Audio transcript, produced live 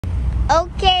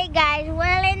Okay guys,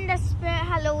 we're in the Spirit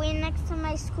Halloween next to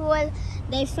my school.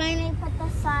 They finally put the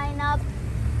sign up.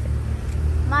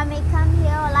 Mommy, come here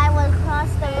or I will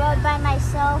cross the road by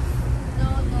myself. No.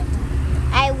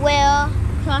 I will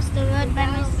cross the road by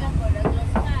myself.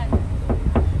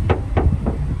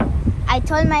 I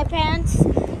told my parents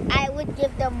I would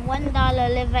give them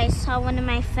 $1 if I saw one of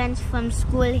my friends from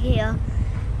school here.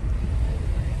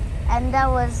 And then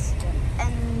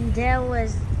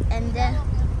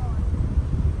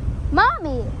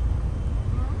Mommy,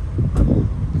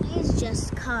 please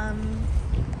just come.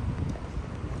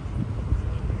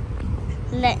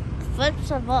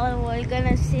 First of all, we're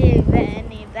gonna see if there are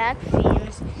any bad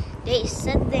themes. They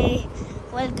said they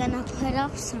were gonna put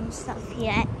up some stuff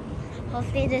here.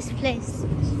 Hopefully this place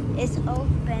is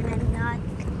open and not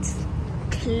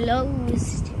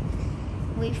closed.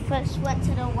 We first went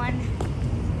to the one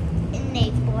in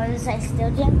Naples. I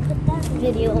still didn't put that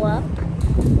video up.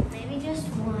 Maybe just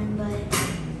one, but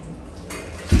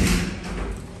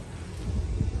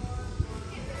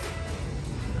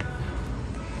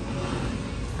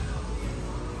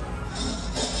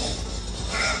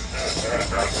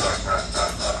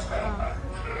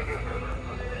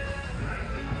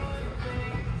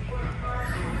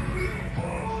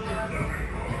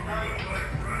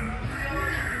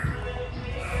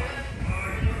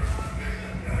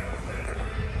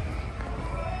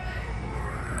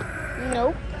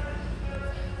nope.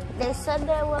 They said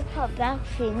there were back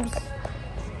themes.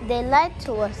 They lied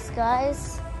to us,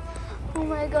 guys. Oh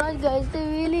my god, guys, they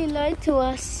really lied to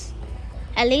us.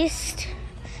 At least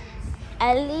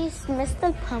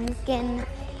Mr. Pumpkin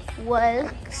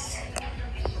works.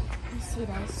 You see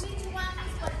this?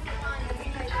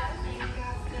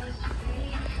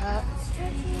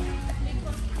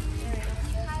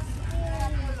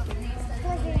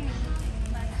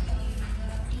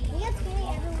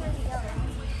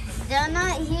 They're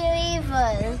not here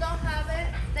either. You don't have it?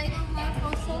 They don't have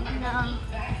also? No.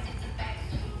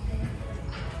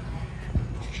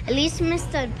 At least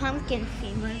Mr. Pumpkin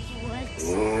Femurs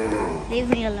works. Leave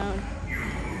me alone.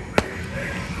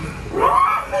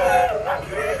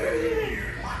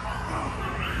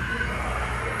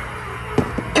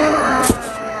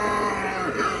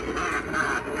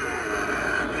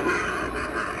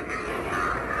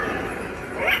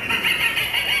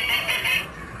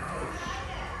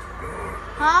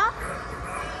 Huh?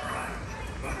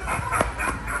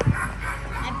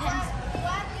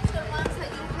 What is the ones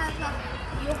that you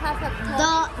have a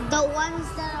The ones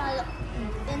that are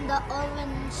in the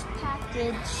orange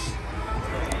package.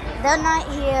 They're not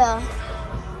here.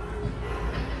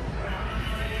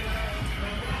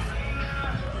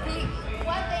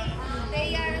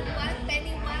 They are what?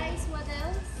 Pennywise? What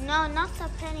else? No, not the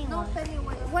penny No one.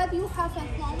 Pennywise. What do you have at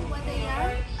home? What they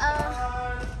are?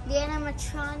 The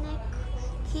animatronic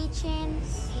keychains.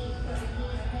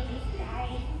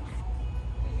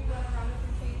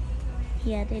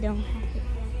 Yeah, they don't have it.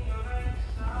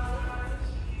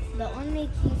 The only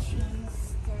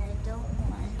keychains that I don't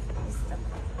want is the...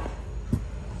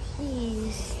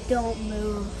 Please don't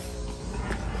move.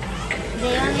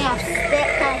 They only have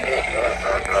stickers.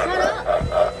 Shut up!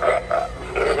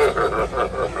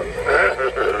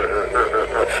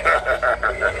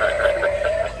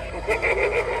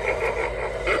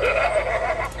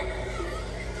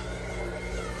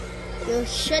 You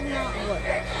should not work.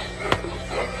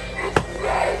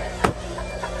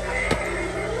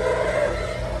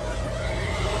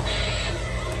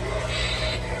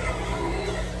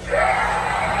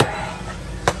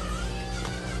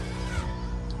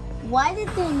 Why did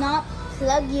they not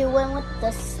plug you in with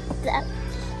the step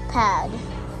pad?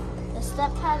 The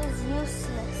step pad is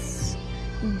useless.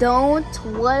 Don't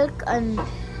work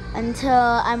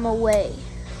until I'm away.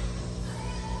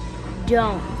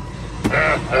 Don't.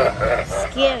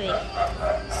 Scary.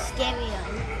 Scarier.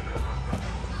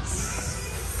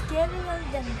 Scarier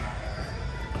than...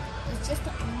 It's just a...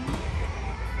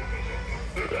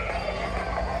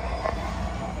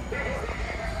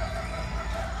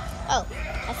 Oh,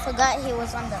 I forgot he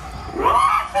was on the...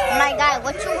 My God,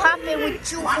 what you happened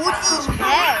with you Hootie's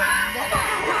head?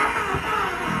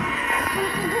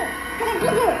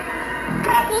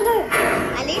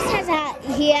 At least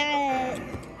he had...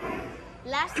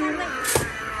 Last time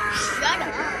Shut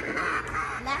up.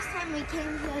 Last time we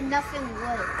came here, nothing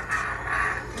worked.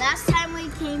 Last time we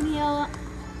came here,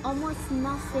 almost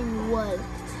nothing worked.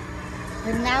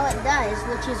 But now it does,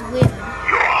 which is weird.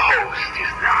 Your host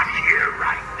is not here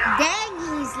right now. Dang,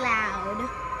 he's loud.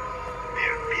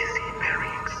 They're busy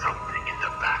burying something in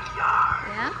the backyard.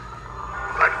 Yeah?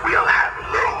 But we'll have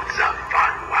loads of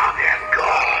fun while they're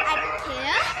gone. I don't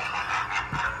care.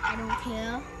 I don't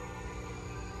care.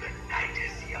 night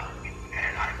is young,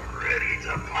 and I'm ready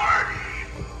to party.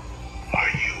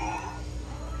 Are you?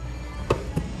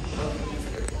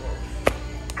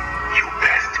 You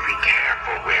best be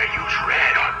careful where you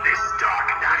tread on this dark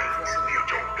night. You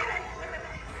don't know.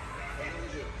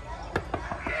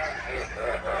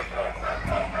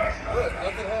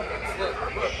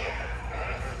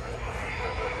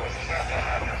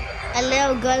 A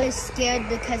little girl is scared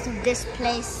because of this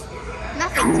place.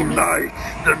 Nothing to me. Tonight,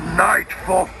 the night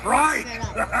for fright.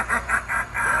 Shut up.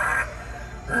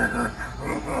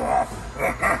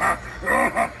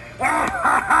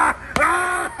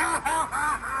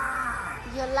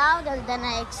 You're louder than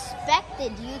I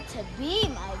expected you to be,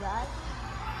 my God.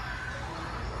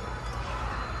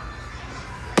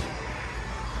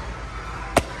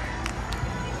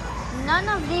 None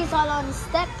of these are on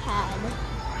step pad.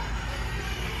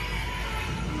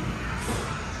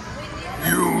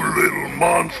 You little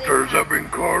monsters have been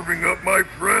carving up my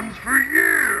friends for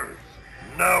years.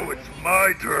 Now it's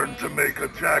my turn to make a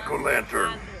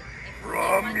jack-o'-lantern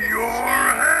from your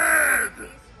head.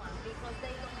 Because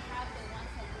they don't have the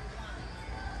ones that you want.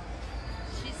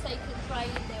 She said to try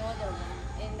in the other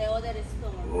one, in the other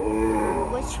store.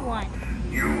 Oh, Which one?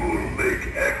 you will make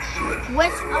excellent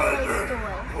Which other fertilizer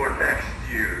store? for next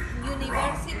year's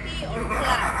University or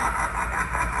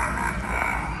class?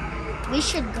 We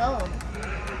should go.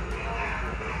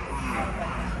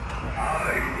 I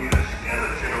need a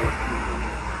skeleton or two.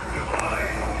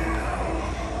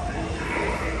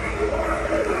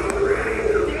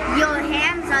 Your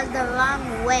hands are the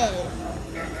wrong way.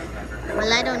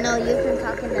 Well, I don't know. You've been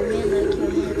talking to me like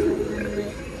your hands are the wrong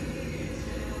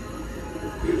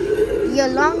way. Your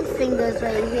long fingers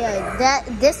right here.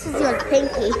 This is your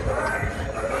pinky.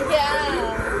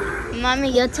 Yeah. Mommy,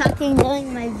 you're talking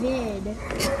during my vid.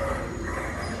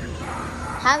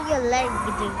 How your leg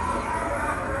do?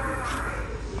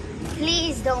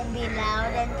 Please don't be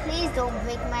loud and please don't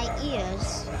break my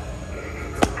ears.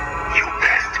 You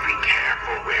best be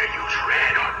careful where you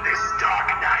tread on this dark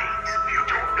night. You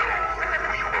don't know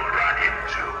who you will run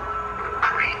into.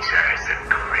 Creatures and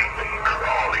creepy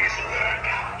crawlies lurk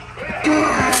out.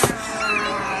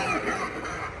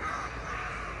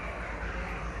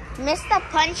 Mr.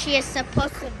 Punchy is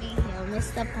supposed to be here.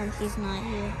 Mr. Punchy's not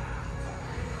here.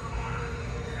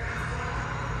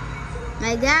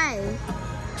 My guy,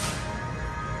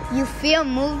 you feel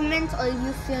movement or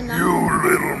you feel nothing? You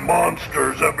little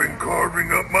monsters have been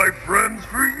carving up my friends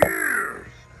for years.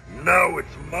 Now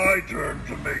it's my turn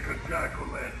to make a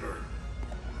jack-o'-lantern.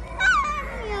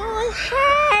 Your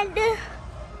head.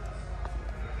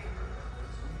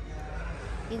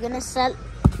 You're gonna set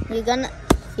Regan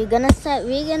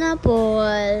up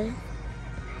or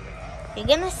you're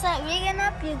gonna set Regan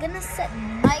up? You're gonna set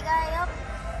my guy up?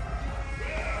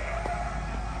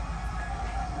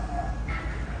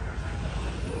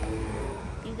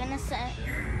 You're gonna set.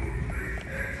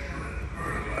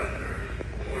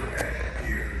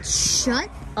 Shut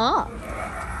up.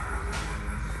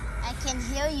 I can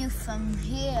hear you from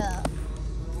here.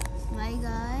 My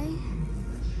guy.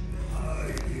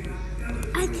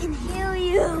 I can hear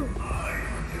you.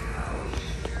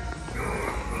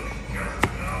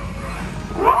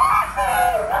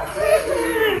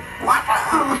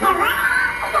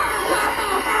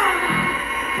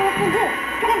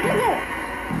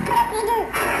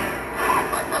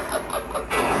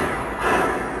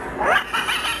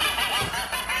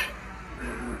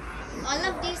 All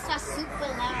of these are super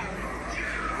loud.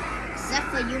 Except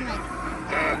for you, my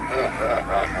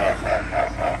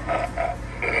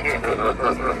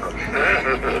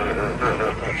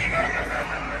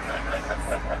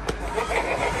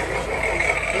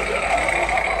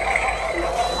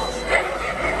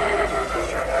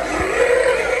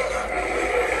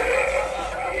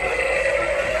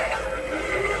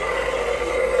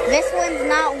This one's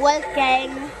not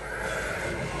working.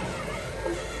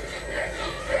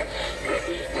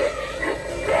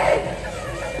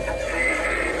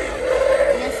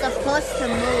 You're supposed to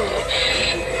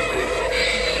move.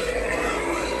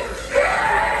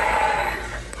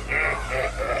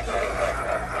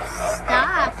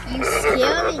 Stop, you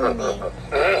scaring me.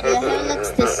 Your hair looks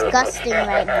disgusting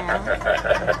right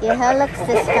now. Your hair looks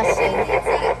disgusting.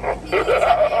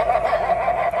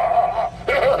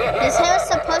 His hair's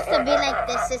supposed to be like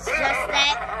this. It's just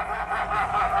that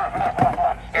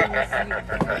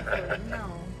No.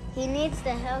 he needs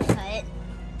the haircut.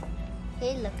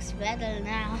 He looks better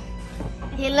now.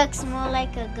 He looks more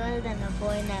like a girl than a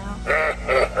boy now.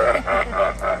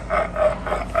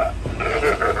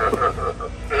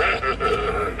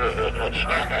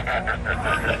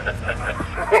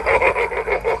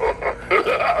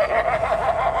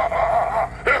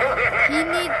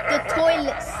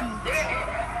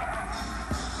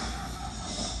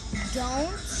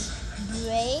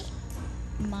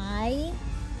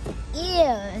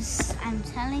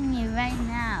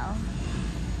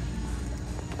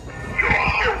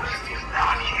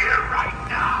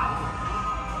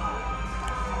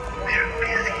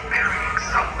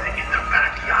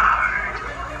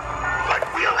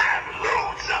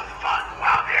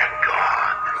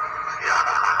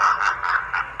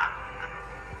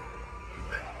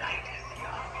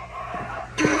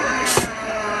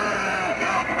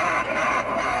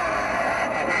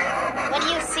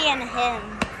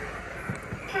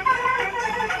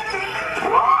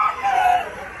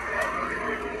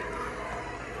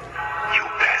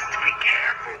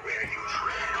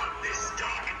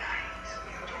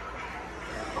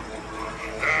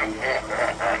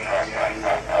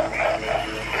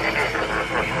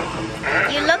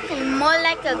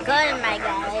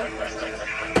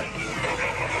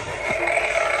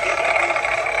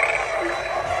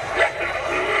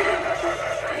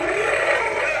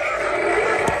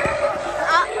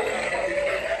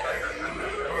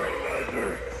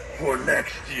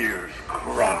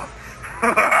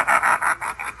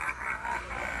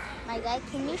 My guy,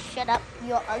 can you shut up?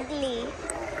 You're ugly.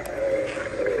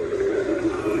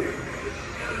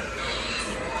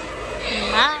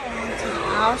 My haunted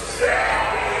house.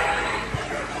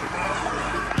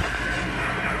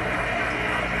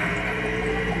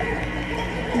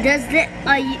 Does it?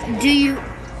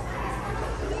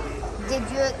 Did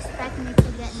you expect me to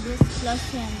get this close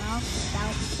to your mouth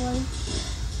without full?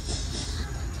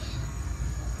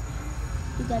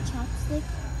 You got chopstick?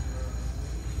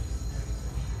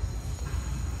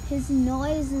 His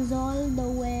noise is all the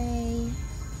way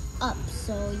up,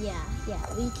 so yeah,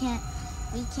 we can't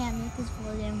make his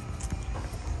volume.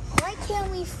 Why can't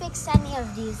we fix any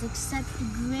of these except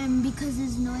Grim, because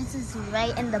his noise is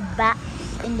right in the back,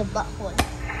 in the butthole.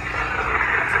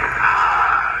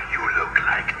 You look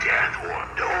like death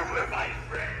warmed over, my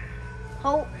friend.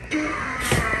 Oh.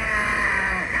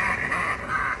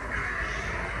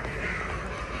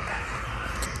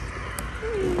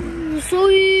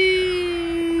 Sweet.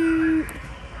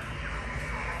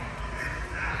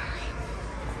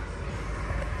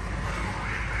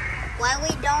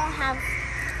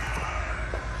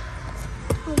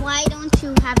 Why don't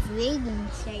you have Reagan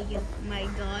say it, my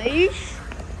guys?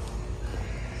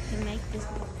 To make this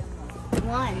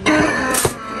one.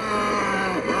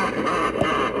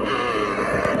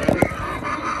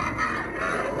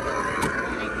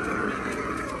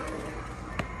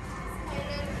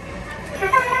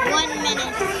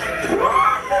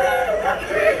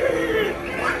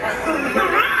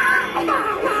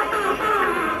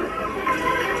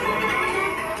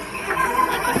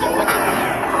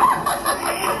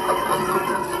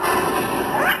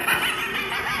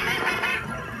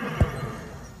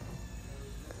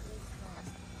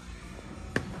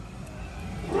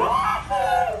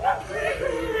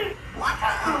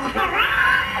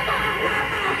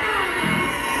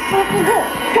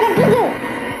 Go.